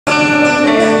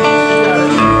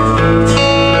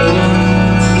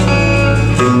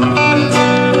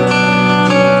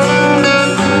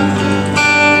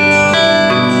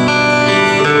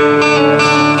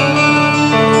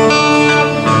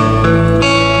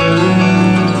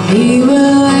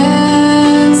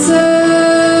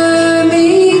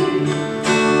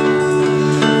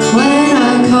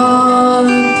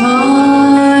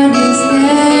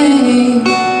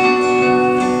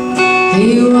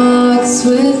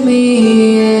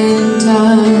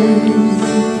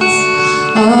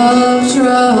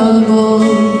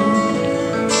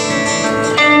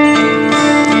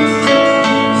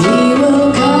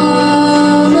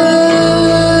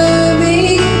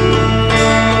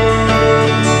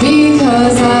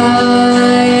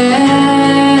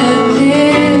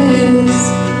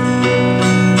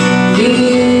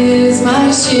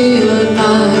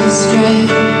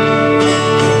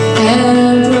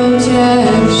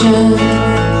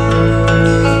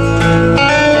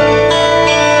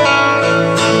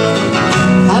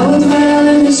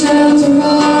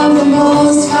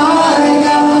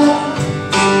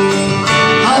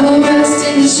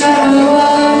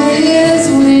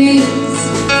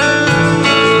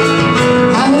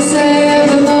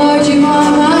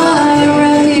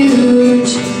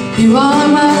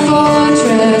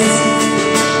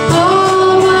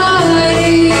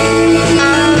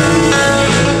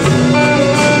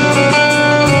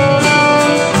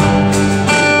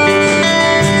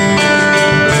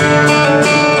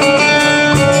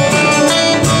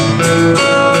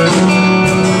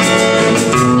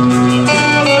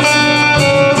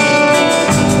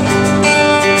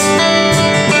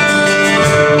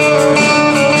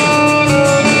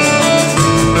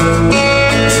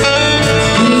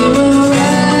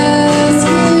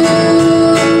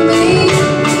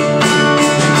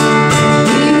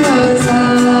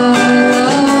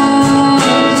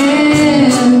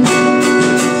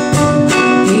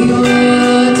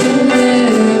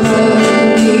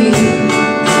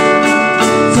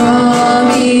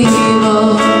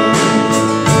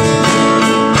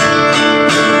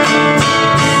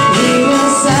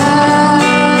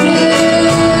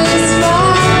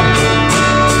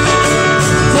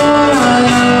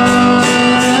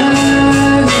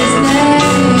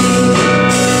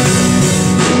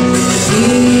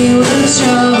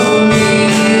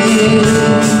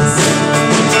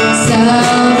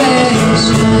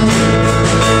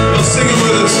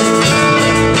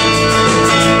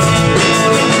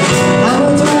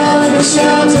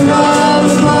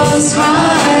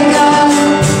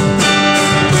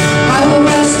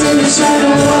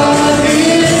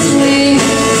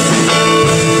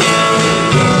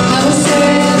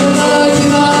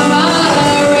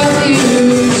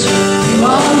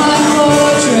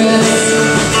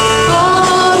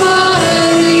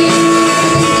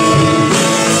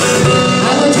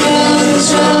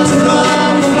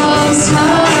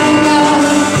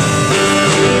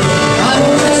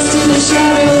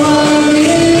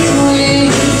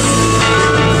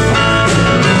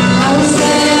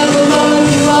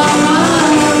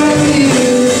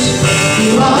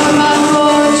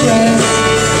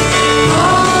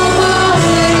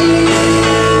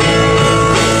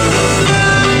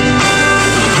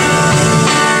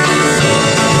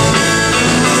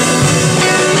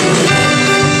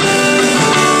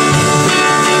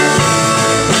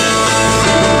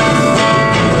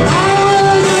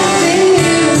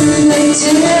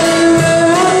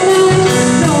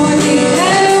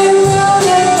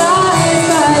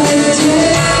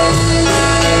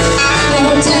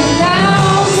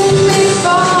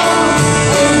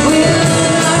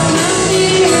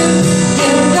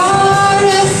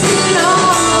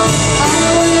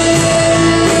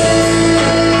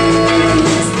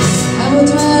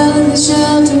the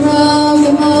shelter of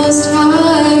the Most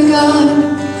High God.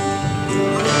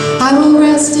 I will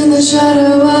rest in the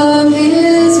shadow of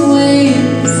His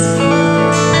wings.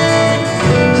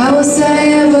 I will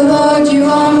say of the Lord, you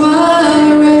are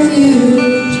my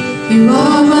refuge. You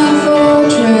are my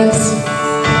fortress.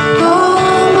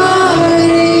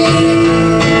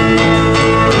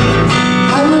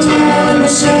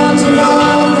 Shelter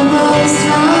of the Most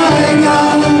High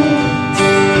God.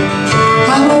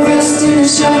 I will rest in the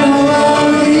shadow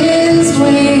of His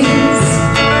wings.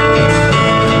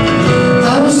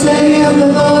 I will say of the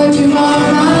Lord, you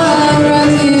are my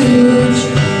refuge.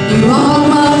 You are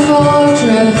my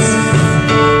fortress.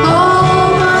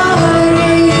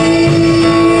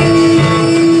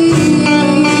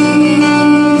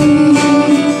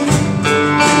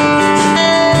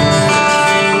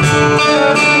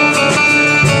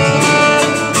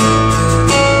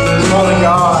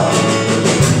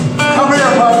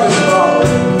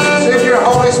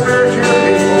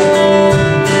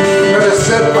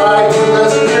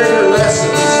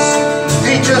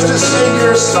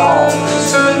 Songs.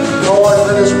 Lord,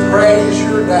 let us praise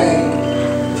your name.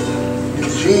 In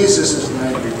Jesus'